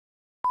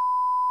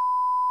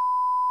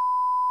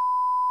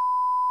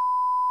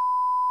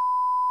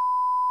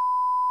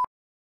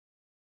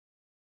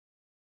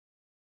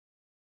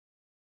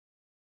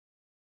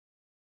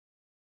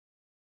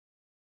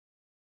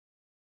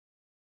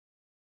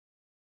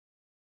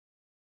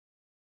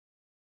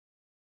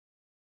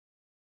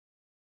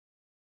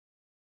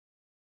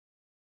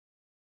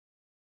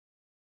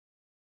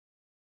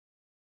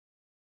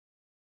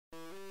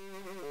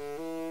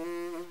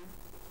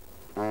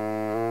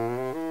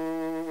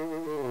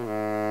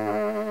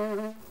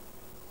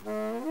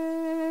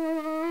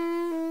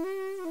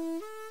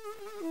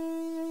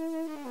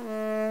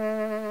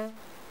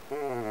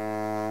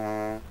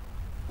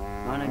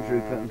My name's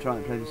Rupert, I'm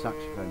trying to play the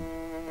saxophone.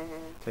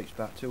 It takes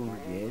about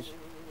 200 years.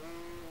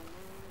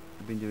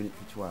 I've been doing it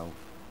for 12.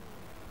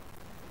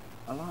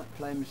 I like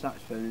playing the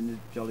saxophone in the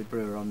Jolly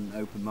Brewer on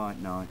open mic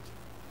night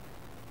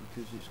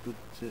because it's a good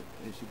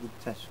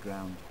test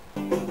ground.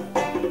 When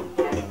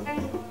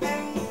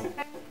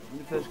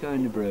you first go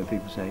in the brewer,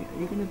 people say, "Are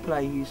you going to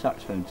play your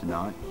saxophone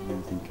tonight?" And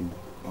I'm thinking,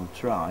 I'll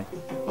try.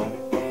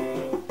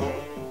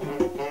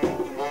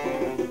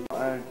 I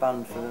own a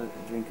band for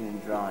drinking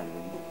and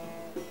driving,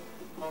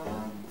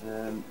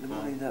 and the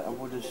money that I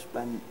would have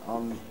spent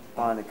on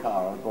buying a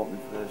car, I bought my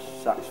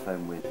first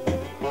saxophone with.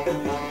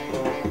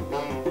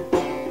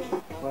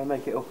 Well, I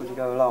make it up as I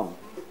go along,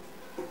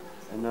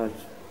 and I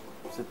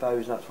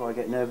suppose that's why I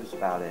get nervous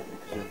about it,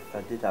 because if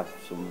I did have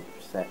some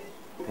set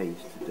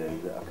piece to do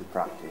that I could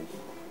practice,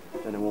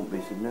 then I won't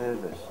be so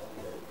nervous.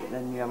 But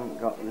then you haven't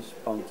got the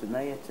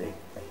spontaneity.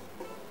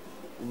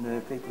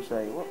 And people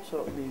say, "What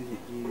sort of music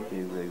do you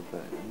do,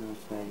 Rupert?" And I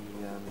say,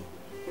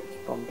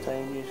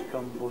 spontaneous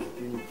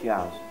combustion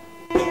jazz.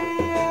 I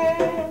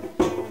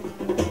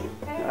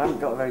haven't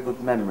got a very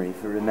good memory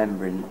for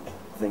remembering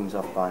things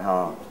off by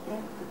heart,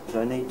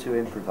 so I need to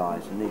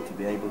improvise. I need to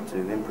be able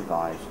to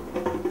improvise.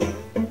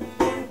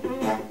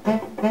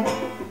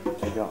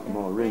 So I've got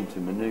more room to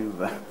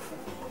manoeuvre.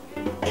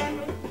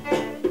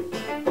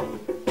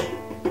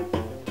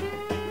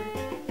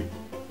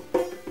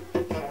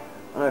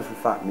 I know for a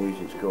fact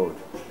music's good.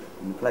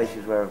 In the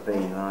places where I've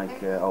been,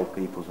 like old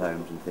people's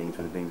homes and things,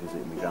 when I've been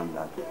visiting my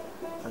granddad,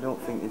 I don't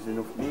think there's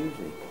enough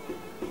music.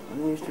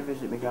 When I used to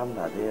visit my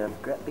granddad, he had a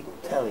great big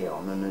telly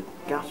on and a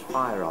gas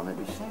fire on,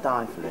 it'd be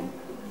stifling.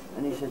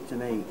 And he said to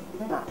me,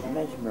 "That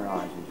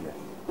mesmerises you."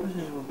 I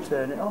said, "Well,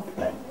 turn it off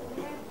then."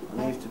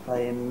 And I used to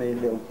play in my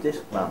little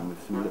disc man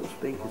with some little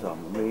speakers on,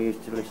 and we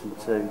used to listen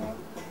to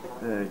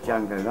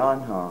Django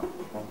Reinhardt,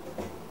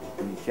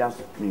 and jazz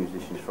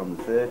musicians from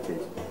the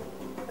 30s.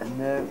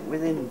 And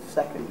within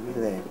seconds we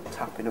were there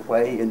tapping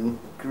away and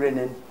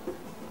grinning.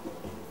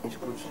 It's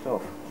good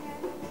stuff.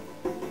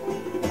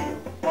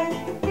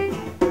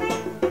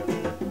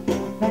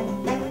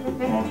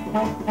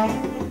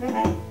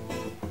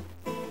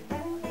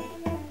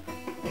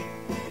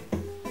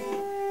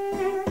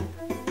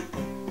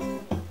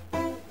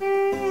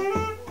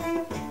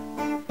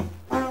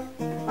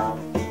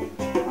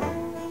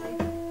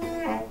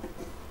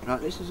 Right,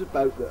 this is a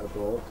boat that I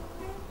bought.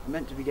 I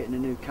meant to be getting a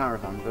new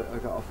caravan, but I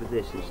got offered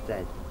this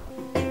instead.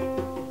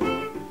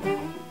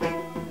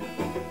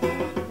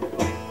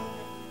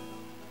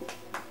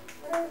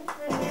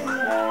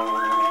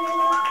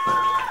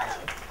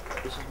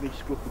 This is my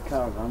scruffy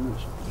caravan,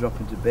 which is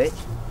dropping to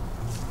bits.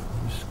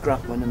 It was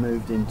scrap when I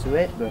moved into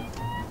it, but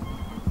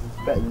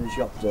better than the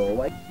shop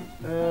doorway.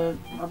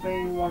 I've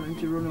been wanting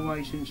to run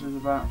away since I was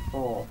about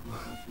 4.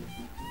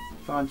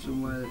 Find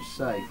somewhere that's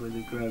safe where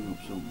the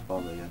grown-ups don't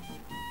bother you.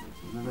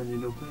 And I've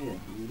ended up here,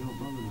 and you don't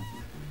bother me.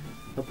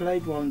 I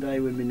played one day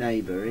with my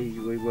neighbour,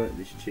 we worked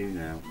this tune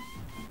out,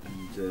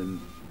 and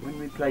when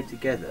we played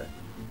together,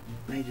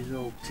 it made us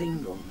all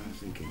tingle, and I was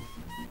thinking,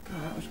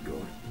 "God, that was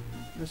good."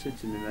 And I said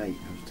to my mate,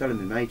 I was telling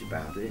my mate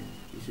about it,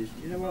 he says,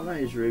 "Do you know what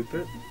that is,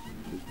 Rupert?"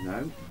 I says,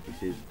 "No." He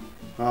says,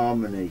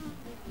 "Harmony."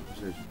 I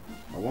says,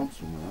 "I want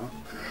some of that."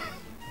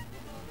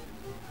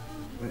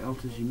 It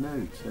alters your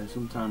mood, so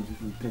sometimes if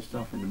I'm pissed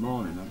off in the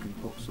morning I can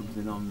put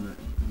something on that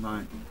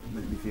might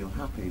make me feel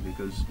happy,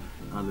 because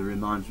either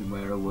reminds me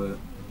where I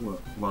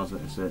was at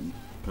a certain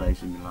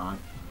place in my life.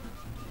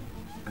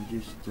 I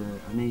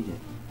need it.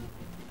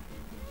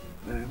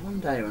 One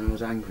day when I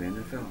was angry and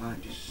I felt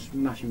like just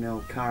smashing my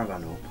old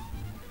caravan up,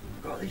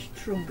 I got this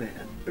trumpet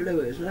and blew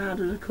it as loud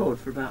as I could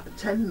for about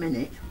 10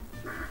 minutes,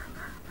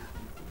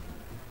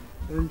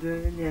 and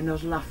in the end I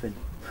was laughing.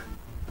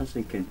 I was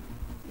thinking,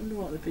 I wonder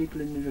what the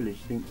people in the village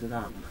think to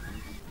that.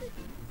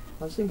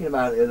 I was thinking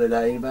about it the other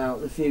day,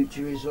 about the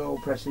future is all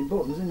pressing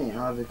buttons, isn't it?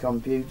 Either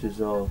computers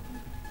or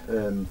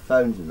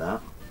phones and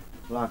that.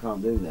 Well, I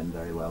can't do them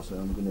very well, so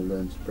I'm going to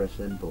learn to press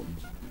them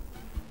buttons.